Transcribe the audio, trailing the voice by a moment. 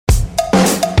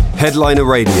Headliner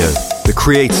Radio, the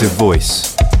creative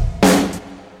voice.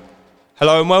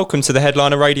 Hello and welcome to the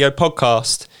Headliner Radio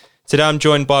podcast. Today I'm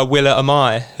joined by Willa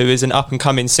Amai, who is an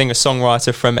up-and-coming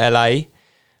singer-songwriter from LA.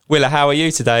 Willa, how are you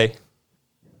today?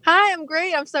 Hi, I'm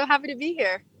great. I'm so happy to be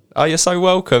here. Oh, you're so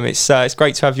welcome. It's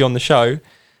great to have you on the show.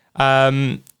 I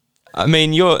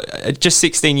mean, you're just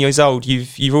 16 years old.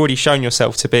 You've already shown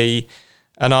yourself to be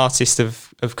an artist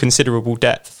of considerable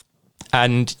depth.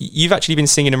 And you've actually been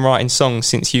singing and writing songs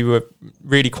since you were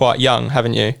really quite young,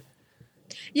 haven't you?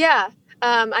 Yeah.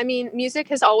 I mean, music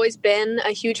has always been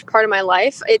a huge part of my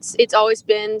life. It's always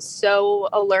been so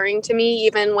alluring to me,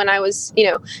 even when I was,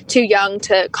 too young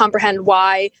to comprehend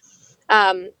why.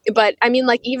 But I mean,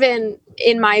 like, even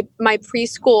in my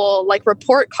preschool, like,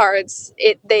 report cards,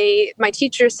 my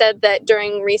teacher said that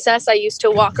during recess, I used to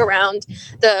walk around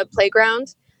the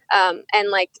playground, and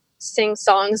like sing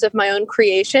songs of my own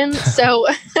creation. So,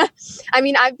 I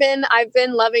mean, I've been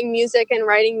loving music and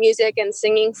writing music and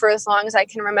singing for as long as I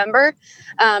can remember.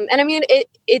 And I mean,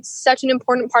 it's such an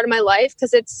important part of my life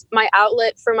because it's my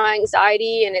outlet for my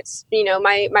anxiety, and it's,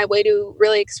 my way to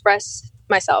really express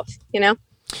myself,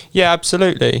 Yeah,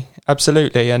 absolutely.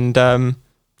 And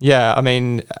I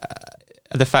mean,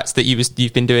 the fact that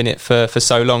you've been doing it for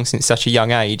so long, since such a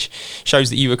young age, shows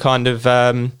that you were kind of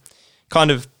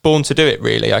born to do it,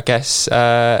 really, I guess.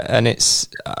 And it's,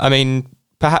 I mean,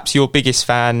 perhaps your biggest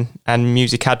fan and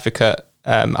music advocate,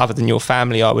 other than your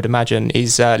family, I would imagine,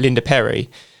 is Linda Perry,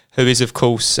 who is, of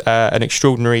course, an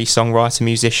extraordinary songwriter,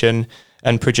 musician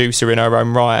and producer in her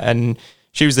own right. And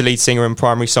she was the lead singer and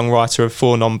primary songwriter of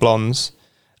Four Non-Blondes.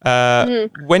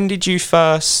 When did you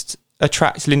first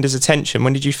attract Linda's attention?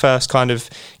 When did you first kind of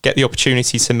get the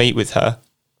opportunity to meet with her?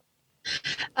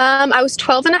 I was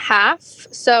 12 and a half,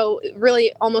 so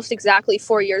really almost exactly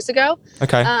 4 years ago.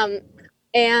 Okay.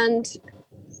 And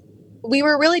we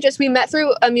met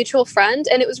through a mutual friend,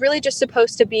 and it was really just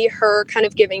supposed to be her kind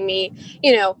of giving me,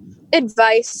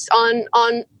 advice on,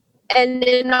 and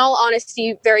in all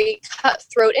honesty, very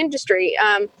cutthroat industry.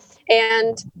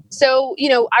 And so,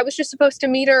 I was just supposed to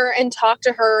meet her and talk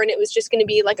to her, and it was just going to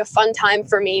be like a fun time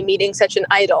for me meeting such an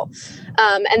idol.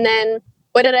 And then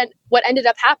what ended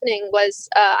up happening was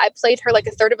I played her like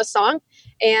a third of a song,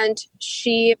 and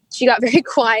she got very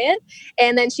quiet,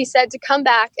 and then she said to come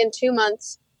back in 2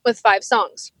 months with 5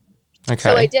 songs. Okay.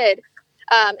 So I did,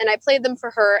 and I played them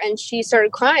for her, and she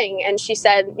started crying, and she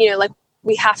said,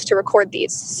 we have to record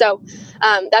these. So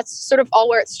that's sort of all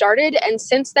where it started. And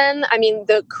since then, I mean,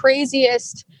 the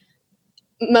craziest,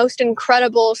 most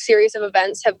incredible series of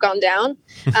events have gone down.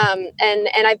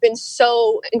 And I've been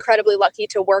so incredibly lucky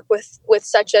to work with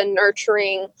such a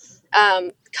nurturing,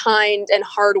 kind and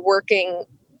hardworking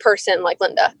person like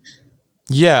Linda.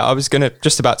 Yeah, I was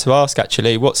just about to ask,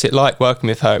 actually, what's it like working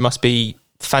with her? It must be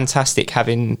fantastic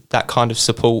having that kind of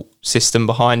support system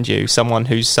behind you, someone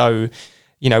who's so,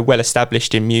 well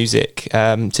established in music,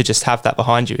 to just have that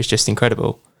behind you is just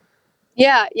incredible.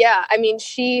 Yeah. I mean,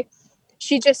 she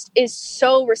just is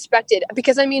so respected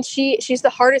because, I mean, she's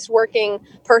the hardest working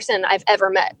person I've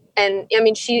ever met. And I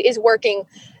mean, she is working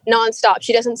nonstop.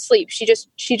 She doesn't sleep. She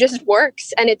just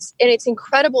works, and it's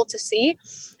incredible to see.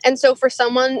 And so for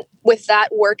someone with that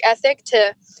work ethic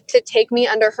to take me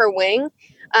under her wing,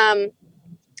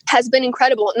 has been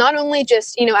incredible. Not only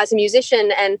just, as a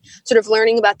musician and sort of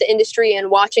learning about the industry and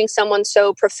watching someone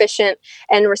so proficient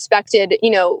and respected,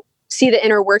 see the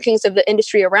inner workings of the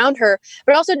industry around her,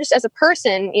 but also just as a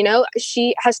person,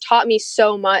 she has taught me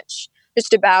so much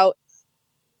just about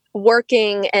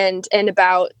working and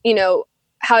about,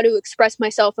 how to express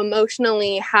myself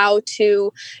emotionally, how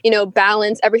to,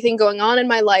 balance everything going on in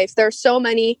my life. There are so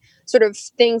many sort of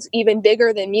things even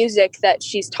bigger than music that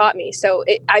she's taught me. So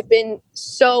I've been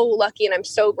so lucky, and I'm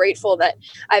so grateful that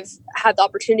I've had the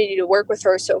opportunity to work with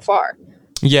her so far.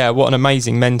 Yeah, what an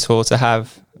amazing mentor to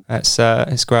have.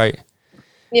 It's great.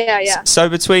 Yeah. So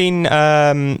between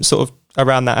sort of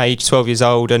around that age, 12 years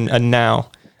old and now,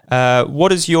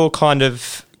 what has your kind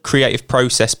of creative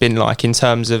process been like in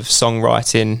terms of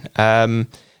songwriting?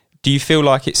 Do you feel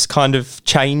like it's kind of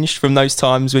changed from those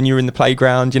times when you were in the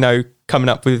playground, coming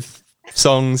up with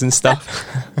songs and stuff?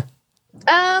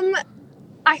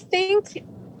 I think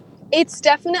it's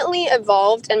definitely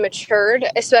evolved and matured,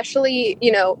 especially,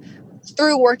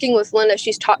 through working with Linda.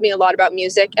 She's taught me a lot about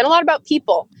music and a lot about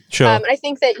people. Sure. And I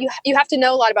think that you have to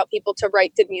know a lot about people to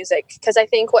write good music, because I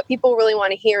think what people really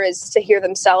want to hear is to hear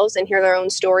themselves and hear their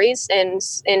own stories in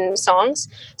songs.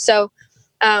 So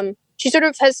she sort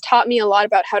of has taught me a lot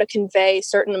about how to convey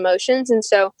certain emotions. And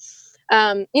so,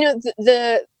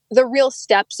 the real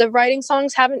steps of writing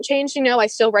songs haven't changed. I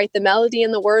still write the melody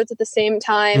and the words at the same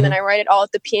time, and I write it all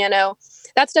at the piano.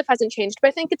 that stuff hasn't changed, but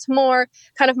I think it's more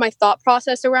kind of my thought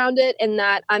process around it, and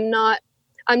that I'm not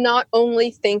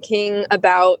only thinking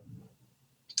about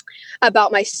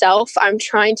myself. I'm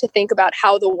trying to think about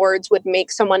how the words would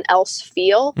make someone else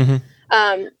feel.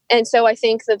 And so I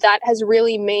think that has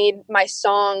really made my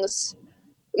songs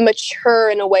mature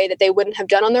in a way that they wouldn't have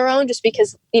done on their own, just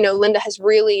because, Linda has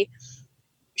really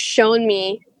shown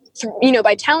me,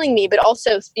 by telling me, but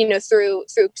also, through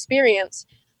experience,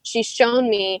 she's shown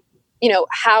me,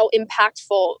 how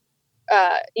impactful,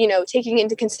 taking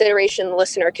into consideration the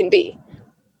listener can be.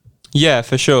 Yeah,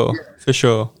 for sure.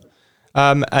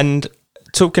 And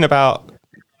talking about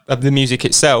the music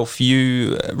itself,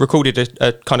 you recorded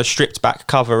a kind of stripped back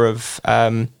cover of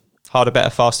Harder, Better,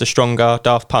 Faster, Stronger,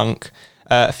 Daft Punk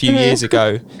a few years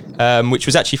ago, which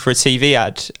was actually for a TV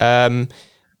ad.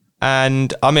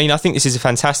 And I mean, I think this is a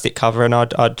fantastic cover, and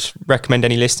I'd recommend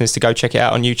any listeners to go check it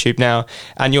out on YouTube now.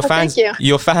 And your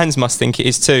fans must think it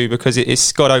is too, because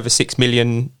it's got over 6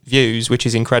 million views, which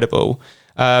is incredible.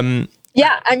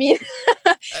 Yeah, I mean,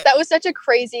 that was such a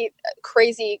crazy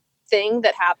thing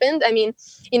that happened. I mean,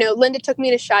 Linda took me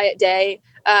to Chiat Day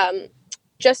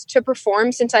just to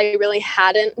perform, since I really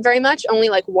hadn't very much, only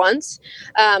like once.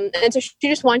 And so she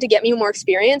just wanted to get me more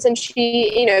experience. And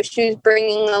she was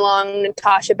bringing along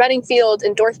Natasha Bedingfield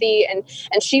and Dorothy, and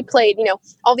she played,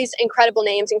 all these incredible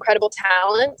names, incredible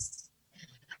talents.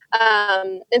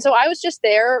 And so I was just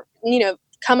there,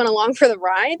 coming along for the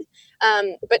ride.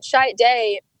 But Chiat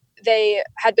Day, they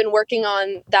had been working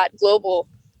on that global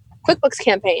QuickBooks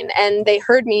campaign, and they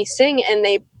heard me sing and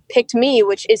they picked me,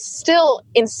 which is still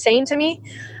insane to me.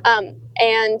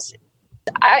 And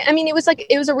I mean, it was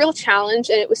a real challenge,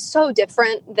 and it was so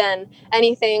different than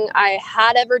anything I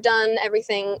had ever done,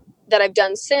 everything that I've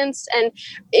done since. And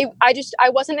I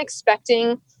wasn't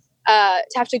expecting to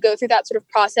have to go through that sort of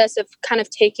process of kind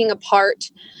of taking apart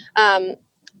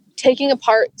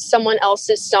someone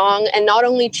else's song, and not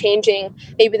only changing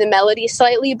maybe the melody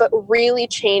slightly, but really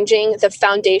changing the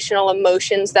foundational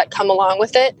emotions that come along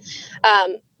with it.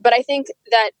 But I think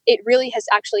that it really has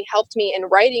actually helped me in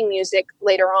writing music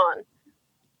later on.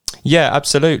 Yeah,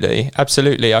 absolutely.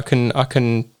 I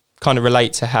can kind of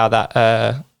relate to how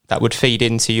that would feed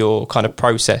into your kind of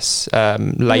process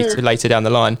later down the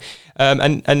line.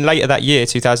 And later that year,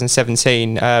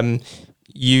 2017,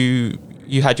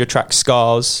 you had your track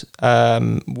Scars,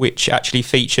 which actually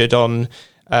featured on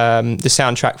the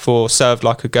soundtrack for Served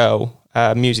Like a Girl,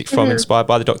 music from inspired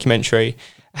by the documentary.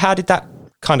 How did that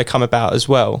kind of come about as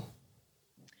well?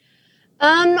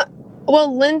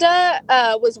 Well, Linda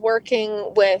was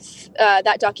working with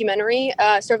that documentary,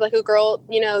 Served Like a Girl,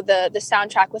 the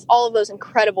soundtrack with all of those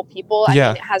incredible people. I mean,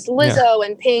 it has Lizzo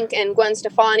and Pink and Gwen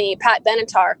Stefani, Pat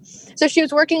Benatar. So she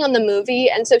was working on the movie,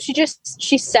 and so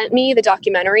she sent me the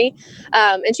documentary,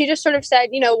 and she just sort of said,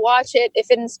 watch it.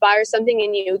 If it inspires something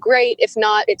in you, great. If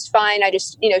not, it's fine. I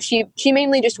just, she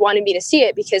mainly just wanted me to see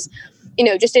it because,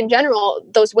 just in general,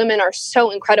 those women are so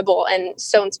incredible and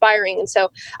so inspiring. And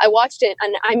so I watched it,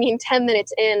 and I mean, 10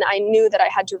 minutes in, I knew that I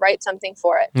had to write something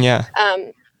for it. Yeah.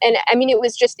 And I mean, it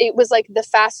was like the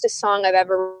fastest song I've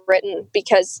ever written,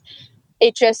 because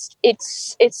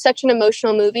it's such an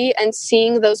emotional movie, and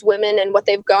seeing those women and what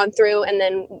they've gone through, and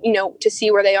then, to see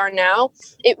where they are now,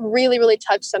 it really, really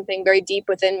touched something very deep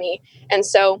within me. And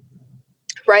so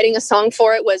writing a song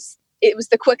for it was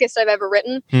the quickest I've ever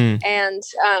written. And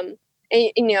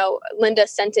Linda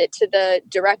sent it to the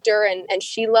director, and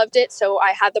she loved it. So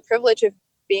I had the privilege of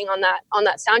being on that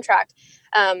soundtrack.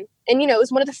 And it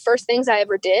was one of the first things I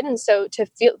ever did. And so to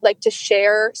feel like to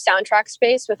share soundtrack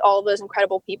space with all of those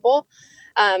incredible people,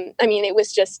 I mean, it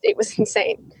was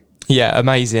insane. Yeah.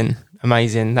 Amazing.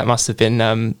 That must have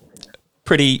been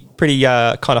pretty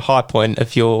kind of high point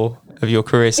of your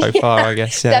career so far, I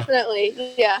guess. Yeah.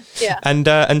 Definitely. Yeah.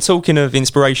 And talking of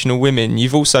inspirational women,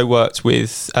 you've also worked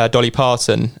with Dolly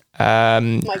Parton. Oh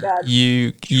my God.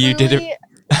 You did it.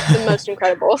 The most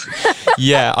incredible.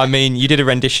 Yeah, I mean, you did a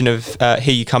rendition of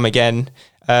Here You Come Again.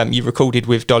 You recorded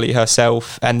with Dolly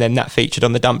herself, and then that featured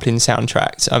on the Dumpling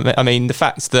soundtrack. I mean, the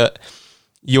fact that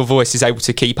your voice is able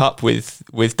to keep up with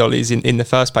Dolly's in the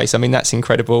first place, I mean, that's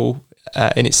incredible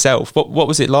in itself. What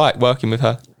was it like working with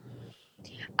her?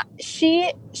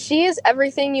 She is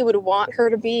everything you would want her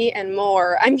to be and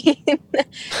more. I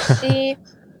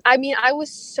mean, I was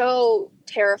so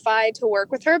terrified to work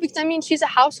with her, because I mean, she's a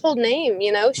household name,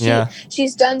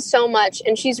 she's done so much,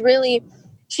 and she's really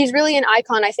an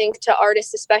icon, I think, to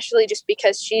artists, especially just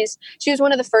because she was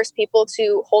one of the first people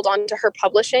to hold on to her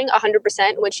publishing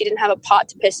 100% when she didn't have a pot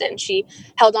to piss in. She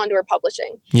held on to her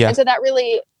publishing. Yeah. And so that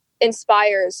really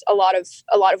inspires a lot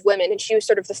of women, and she was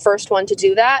sort of the first one to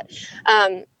do that.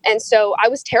 And so I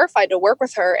was terrified to work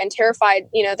with her, and terrified,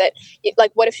 that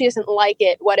like, what if she doesn't like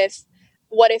it? What if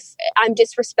I'm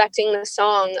disrespecting the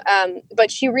song?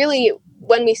 But she really,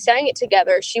 when we sang it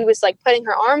together, she was like putting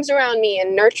her arms around me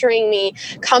and nurturing me,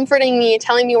 comforting me,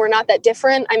 telling me we're not that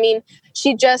different. I mean,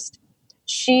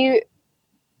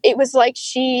 it was like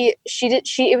she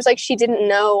didn't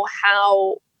know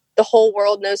how the whole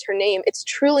world knows her name. It's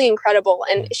truly incredible.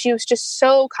 And she was just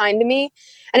so kind to me.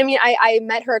 And I mean, I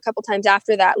met her a couple times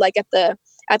after that, like at the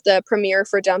premiere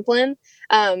for Dumplin'.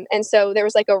 And so there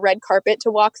was like a red carpet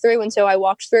to walk through. And so I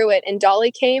walked through it, and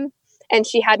Dolly came, and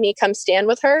she had me come stand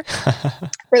with her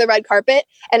for the red carpet.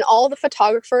 And all the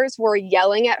photographers were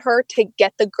yelling at her to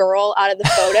get the girl out of the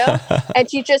photo. And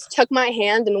she just took my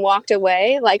hand and walked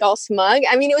away, like all smug.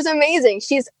 I mean, it was amazing.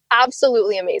 She's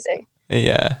absolutely amazing.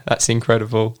 Yeah, that's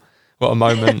incredible. What a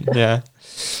moment. Yeah.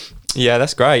 Yeah,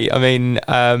 that's great. I mean,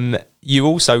 you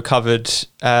also covered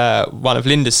one of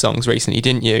Linda's songs recently,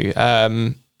 didn't you?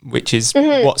 Which is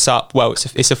What's Up? Well,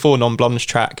 it's a For Non-Blondes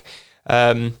track,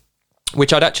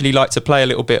 which I'd actually like to play a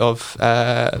little bit of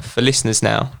for listeners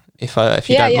now, if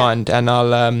you don't mind, and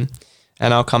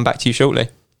I'll come back to you shortly.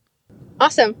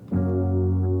 Awesome.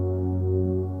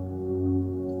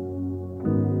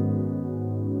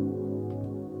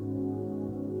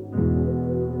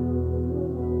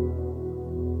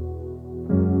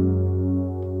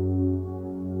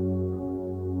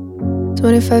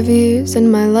 "25 years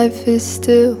and my life is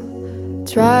still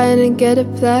trying to get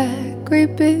up that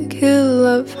great big hill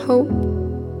of hope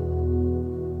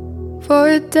for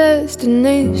a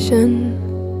destination.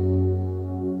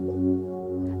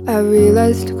 I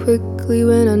realized quickly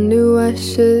when I knew I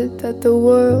should that the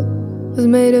world was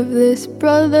made of this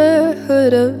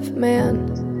brotherhood of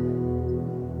man,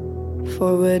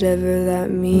 for whatever that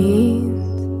means.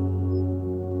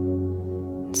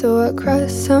 So I cry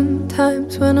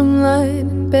sometimes when I'm lying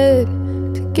in bed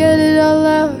to get it all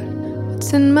out,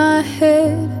 what's in my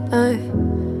head.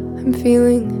 I'm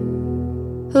feeling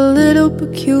a little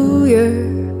peculiar.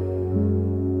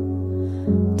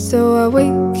 So I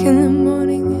wake in the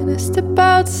morning and I step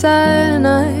outside and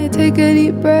I take a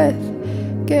deep breath,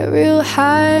 get real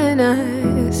high, and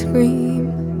I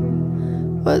scream,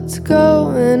 what's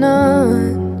going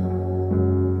on?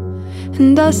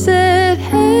 And I said,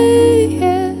 hey,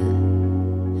 yeah,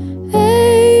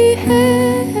 hey,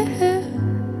 hey,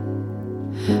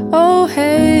 oh,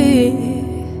 hey,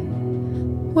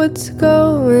 what's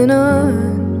going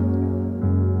on?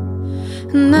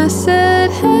 And I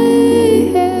said,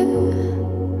 hey, yeah,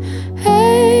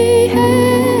 hey,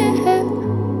 hey,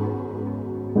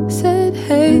 said,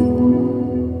 hey,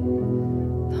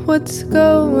 what's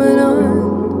going on?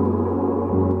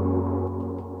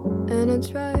 And I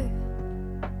tried.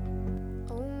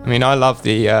 I mean, I love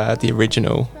the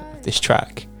original of this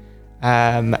track.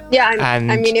 I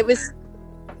mean, it was.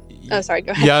 Oh, sorry.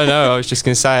 Go ahead. Yeah, no, I was just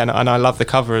going to say, and I love the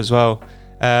cover as well.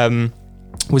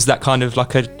 Was that kind of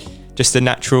like just a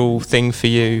natural thing for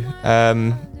you?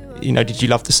 Did you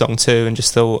love the song too, and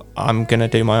just thought, I'm going to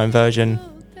do my own version?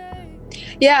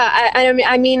 Yeah, I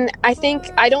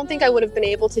don't think I would have been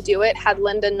able to do it had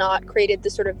Linda not created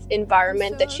the sort of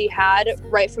environment that she had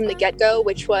right from the get-go,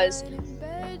 which was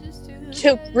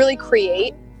to really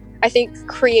create. I think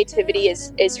creativity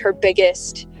is her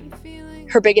biggest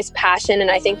passion, and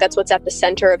I think that's what's at the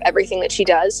center of everything that she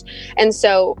does. And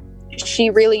so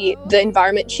the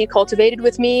environment she cultivated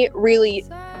with me really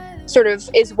sort of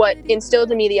is what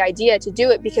instilled in me the idea to do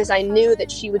it, because I knew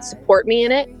that she would support me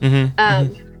in it.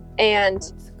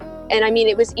 And I mean,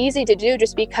 it was easy to do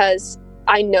just because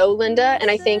I know Linda, and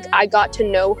I think I got to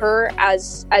know her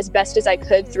as best as I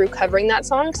could through covering that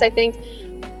song. Because I think,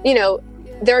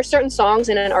 there are certain songs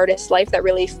in an artist's life that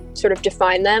really sort of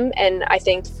define them, and I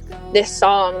think this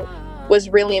song was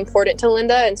really important to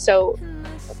Linda. And so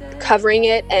covering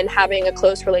it and having a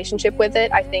close relationship with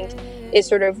it, I think, is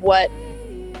sort of what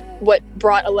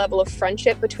brought a level of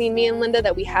friendship between me and Linda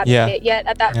that we hadn't hit yet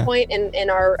at that point in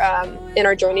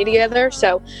our journey together.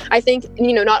 So I think,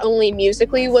 not only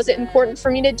musically was it important for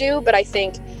me to do, but I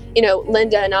think,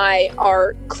 Linda and I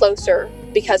are closer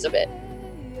because of it.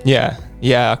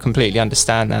 Yeah, I completely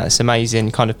understand that. It's amazing,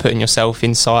 kind of putting yourself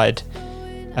inside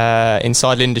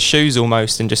Linda's shoes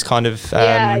almost, and just kind of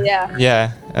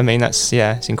yeah. I mean, it's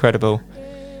incredible.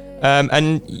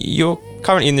 And you're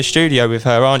currently in the studio with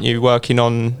her, aren't you? Working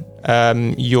on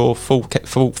your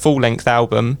full length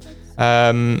album,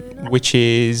 which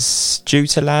is due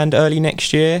to land early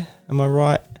next year. Am I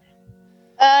right?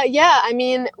 Yeah. I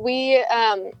mean, we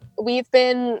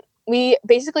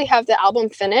basically have the album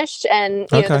finished, and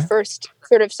the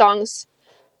sort of songs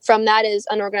from that is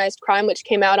Unorganized Crime, which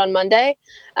came out on Monday.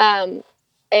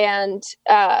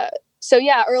 So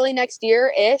yeah, early next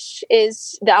year-ish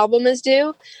is the album is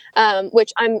due,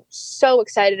 which I'm so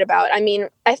excited about. I mean,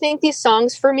 I think these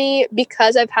songs for me,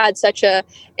 because I've had such an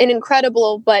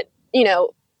incredible but,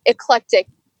 eclectic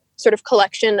sort of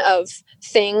collection of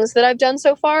things that I've done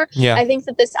so far. Yeah. I think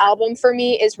that this album for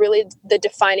me is really the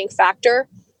defining factor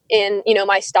in,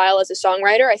 my style as a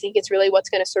songwriter. I think it's really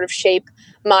what's going to sort of shape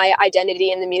my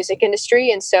identity in the music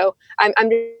industry. And so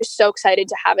I'm just so excited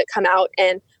to have it come out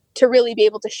and to really be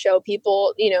able to show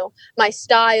people, my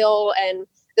style and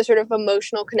the sort of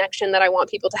emotional connection that I want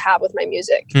people to have with my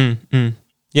music.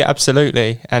 Yeah,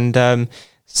 absolutely. And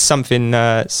something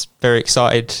very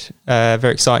exciting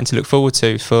to look forward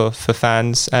to for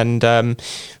fans. And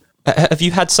have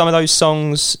you had some of those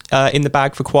songs in the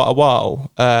bag for quite a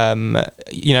while?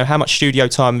 How much studio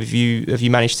time have you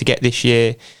managed to get this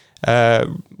year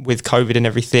with COVID and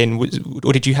everything?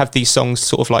 Or did you have these songs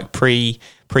sort of like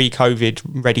pre-COVID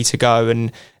ready to go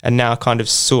and now kind of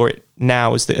saw it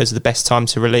now as the best time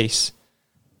to release?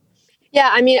 Yeah,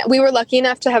 I mean, we were lucky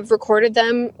enough to have recorded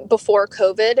them before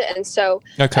COVID. And so,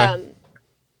 and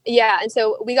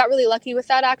so we got really lucky with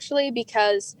that actually,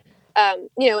 because,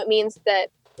 it means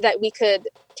that we could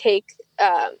take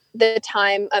the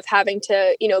time of having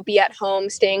to, be at home,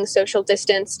 staying social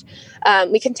distanced.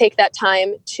 We can take that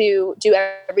time to do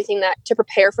everything to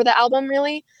prepare for the album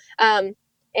really. And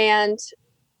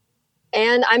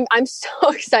I'm so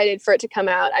excited for it to come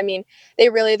out. I mean,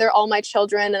 they're all my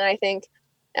children. And I think,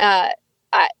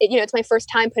 it's my first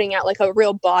time putting out like a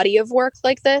real body of work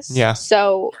like this. Yeah.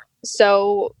 So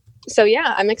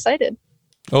yeah, I'm excited.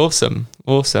 Awesome.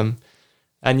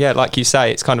 And yeah, like you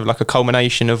say, it's kind of like a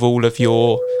culmination of all of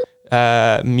your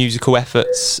musical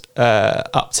efforts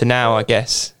up to now, I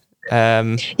guess.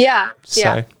 Yeah.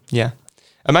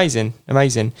 Amazing.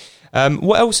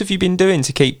 What else have you been doing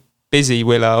to keep busy,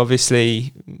 Willa?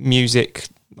 Obviously, music,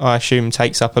 I assume,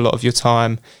 takes up a lot of your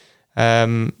time.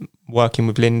 Working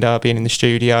with Linda, being in the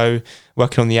studio,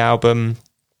 working on the album.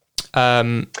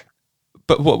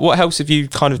 But what else have you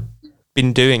kind of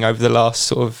been doing over the last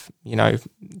sort of,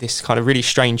 this kind of really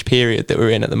strange period that we're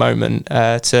in at the moment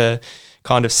to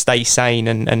kind of stay sane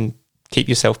and keep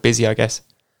yourself busy, I guess?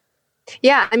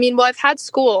 Yeah, I mean, well, I've had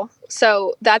school,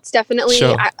 so that's definitely,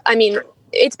 sure. I mean,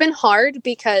 it's been hard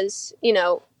because,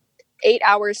 8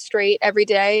 hours straight every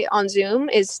day on Zoom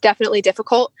is definitely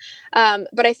difficult.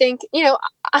 But I think,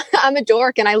 I'm a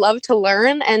dork and I love to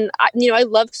learn and, I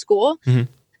love school. Mm-hmm.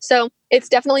 So it's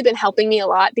definitely been helping me a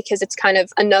lot because it's kind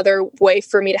of another way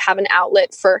for me to have an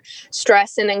outlet for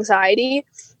stress and anxiety.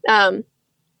 And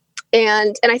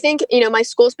I think, my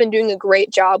school's been doing a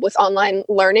great job with online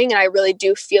learning, and I really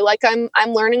do feel like I'm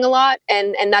learning a lot,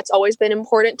 and that's always been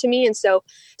important to me. And so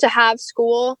to have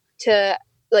school, to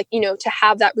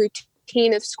have that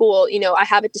routine of school, I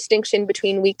have a distinction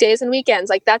between weekdays and weekends.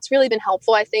 Like that's really been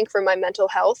helpful, I think, for my mental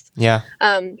health. Yeah.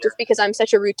 Just because I'm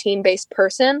such a routine-based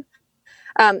person.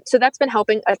 So that's been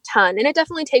helping a ton, and it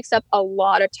definitely takes up a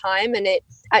lot of time, and it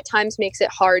at times makes it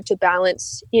hard to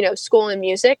balance, school and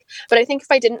music. But I think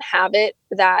if I didn't have it,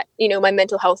 that, my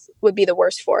mental health would be the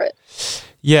worse for it.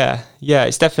 Yeah.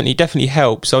 It's definitely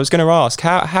helps. I was going to ask,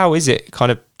 how is it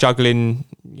kind of juggling,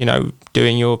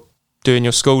 doing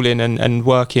your schooling and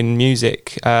work in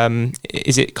music?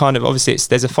 Is it kind of, obviously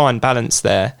there's a fine balance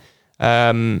there.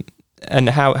 And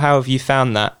how have you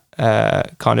found that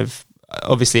kind of,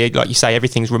 obviously, like you say,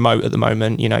 everything's remote at the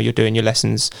moment. You're doing your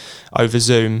lessons over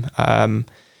Zoom,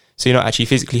 so you're not actually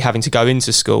physically having to go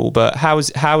into school. But how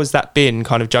has that been,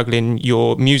 kind of juggling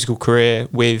your musical career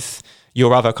with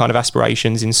your other kind of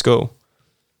aspirations in school?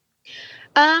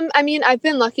 I mean, I've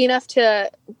been lucky enough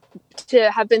to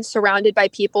have been surrounded by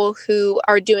people who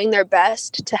are doing their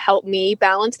best to help me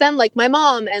balance them, like my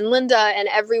mom and Linda and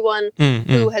everyone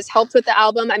who has helped with the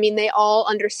album. I mean, they all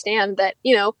understand that,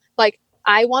 like,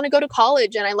 I want to go to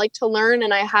college and I like to learn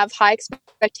and I have high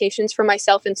expectations for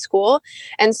myself in school.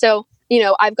 And so,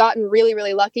 I've gotten really,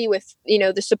 really lucky with,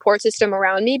 the support system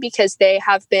around me, because they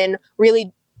have been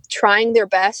really trying their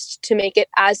best to make it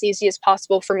as easy as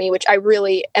possible for me, which I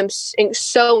really am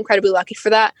so incredibly lucky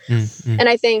for that. And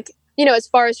I think, as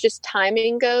far as just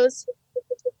timing goes,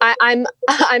 I'm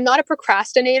not a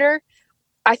procrastinator.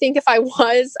 I think if I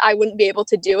was, I wouldn't be able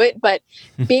to do it, but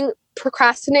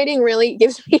procrastinating really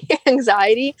gives me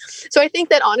anxiety. So I think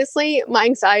that honestly, my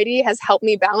anxiety has helped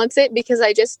me balance it, because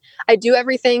I do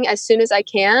everything as soon as I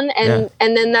can. And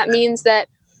then that means that,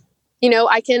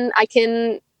 I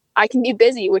can be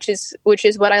busy, which is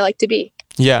what I like to be.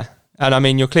 Yeah. And I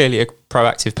mean, you're clearly a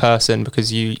proactive person,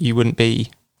 because you wouldn't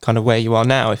be kind of where you are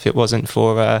now if it wasn't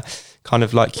for kind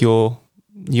of like your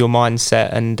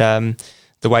mindset and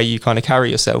the way you kind of carry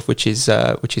yourself, which is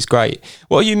great.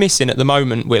 What are you missing at the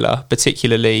moment, Willa,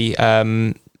 particularly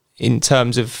in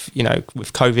terms of, you know,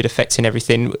 with COVID affecting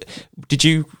everything? Do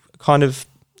you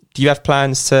have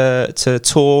plans to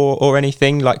tour or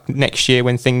anything like next year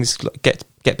when things get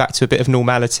back to a bit of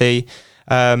normality?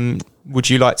 Would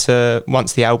you like to,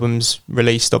 once the album's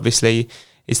released, obviously,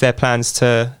 is there plans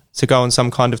to go on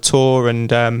some kind of tour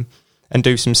and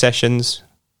do some sessions?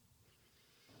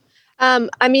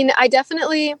 I mean, I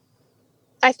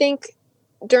think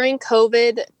during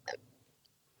COVID,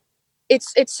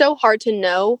 it's so hard to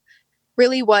know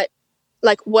really what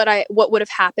would have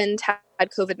happened had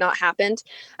COVID not happened.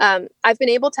 I've been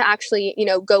able to actually, you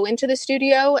know, go into the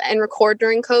studio and record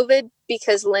during COVID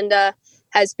because Linda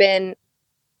has been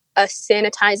a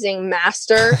sanitizing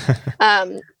master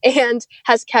and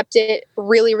has kept it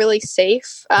really, really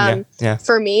safe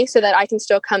for me so that I can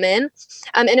still come in.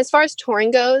 And as far as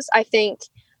touring goes, I think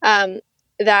that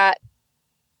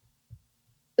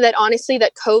honestly,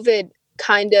 that COVID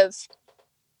kind of,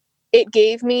 it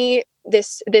gave me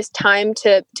this time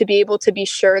to be able to be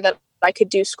sure that I could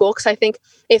do school. Because I think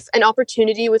if an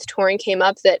opportunity with touring came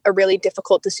up, that a really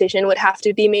difficult decision would have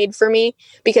to be made for me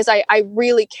because I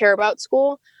really care about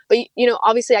school. But, you know,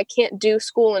 obviously I can't do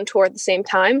school and tour at the same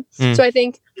time. So I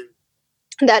think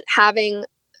that having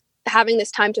this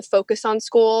time to focus on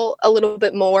school a little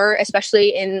bit more, especially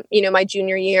in, you know, my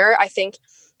junior year, I think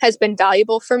has been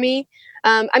valuable for me.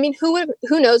 I mean, who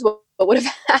knows what would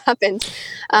have happened.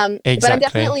 Exactly. But I'm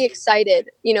definitely excited,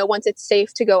 you know, once it's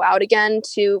safe to go out again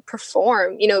to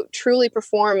perform, you know, truly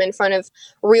perform in front of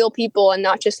real people and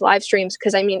not just live streams.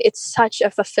 Because I mean, it's such a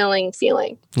fulfilling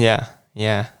feeling.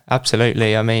 Yeah,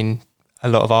 absolutely. I mean, a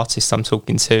lot of artists I'm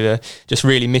talking to are just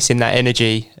really missing that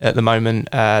energy at the moment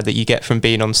that you get from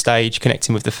being on stage,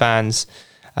 connecting with the fans.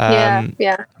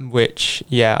 Which,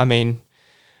 I mean,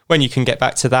 when you can get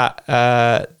back to that,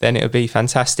 then it'll be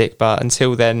fantastic. But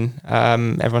until then,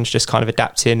 everyone's just kind of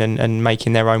adapting and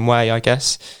making their own way, I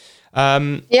guess. I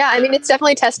mean, it's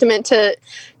definitely a testament to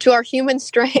our human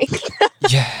strength.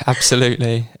 Yeah,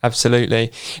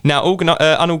 absolutely. Now,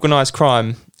 Unorganized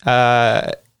Crime,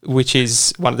 which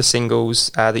is one of the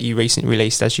singles that you recently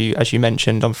released, as you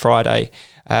mentioned, on Friday,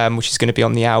 which is going to be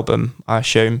on the album, I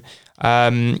assume.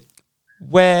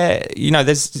 Where, you know,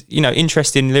 there's, you know,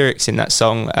 interesting lyrics in that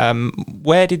song.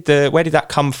 Where did that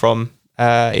come from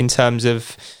in terms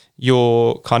of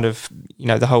your kind of, you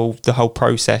know, the whole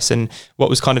process, and what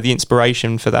was kind of the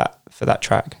inspiration for that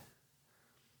track?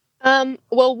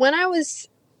 Well, when I was,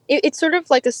 it's sort of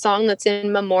like a song that's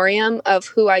in memoriam of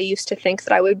who I used to think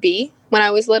that I would be when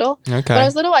I was little. Okay. When I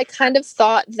was little, I kind of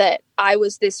thought that I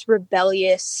was this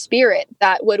rebellious spirit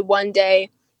that would one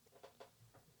day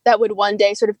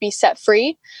sort of be set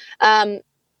free. And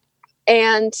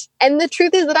the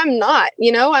truth is that I'm not,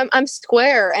 you know, I'm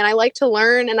square and I like to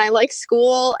learn and I like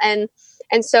school. And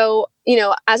so, you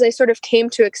know, as I sort of came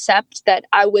to accept that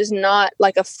I was not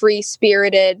like a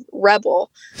free-spirited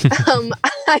rebel,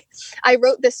 I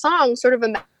wrote this song sort of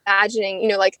imagining, you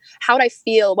know, like, how would I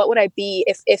feel? What would I be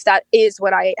if that is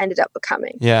what I ended up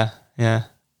becoming? Yeah. No,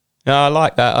 I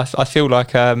like that. I feel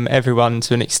like everyone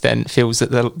to an extent feels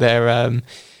that they're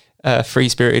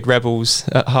free-spirited rebels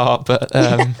at heart, but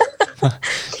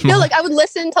no, like I would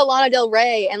listen to Lana Del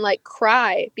Rey and like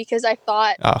cry because I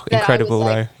thought that incredible I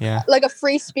was, like, though. Yeah, like a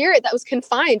free spirit that was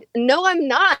confined. No, I'm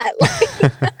not.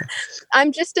 Like,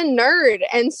 I'm just a nerd.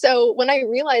 And so when I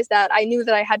realized that, I knew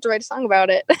that I had to write a song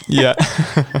about it. Yeah.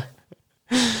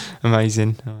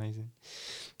 Amazing.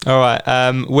 All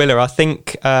right, Willa, I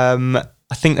think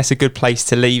that's a good place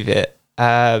to leave it.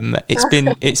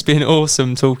 It's been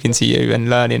awesome talking to you and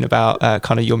learning about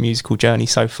kind of your musical journey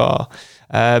so far.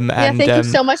 Thank you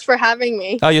so much for having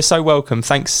me. Oh, you're so welcome.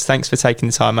 Thanks for taking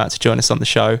the time out to join us on the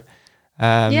show.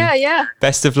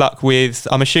 Best of luck with,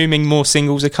 I'm assuming more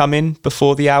singles are coming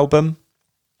before the album.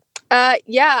 I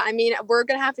mean, we're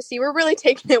gonna have to see. We're really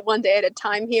taking it one day at a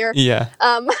time here. Yeah.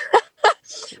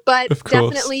 But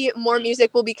definitely more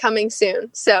music will be coming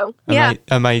soon. So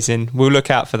amazing. We'll look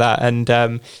out for that. And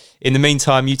in the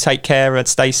meantime, you take care and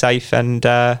stay safe, and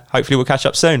hopefully we'll catch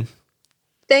up soon.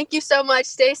 Thank you so much.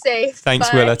 Stay safe. Thanks,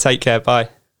 Bye. Willa. Take care. Bye.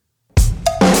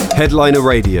 Headliner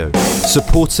Radio,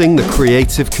 supporting the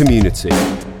creative community.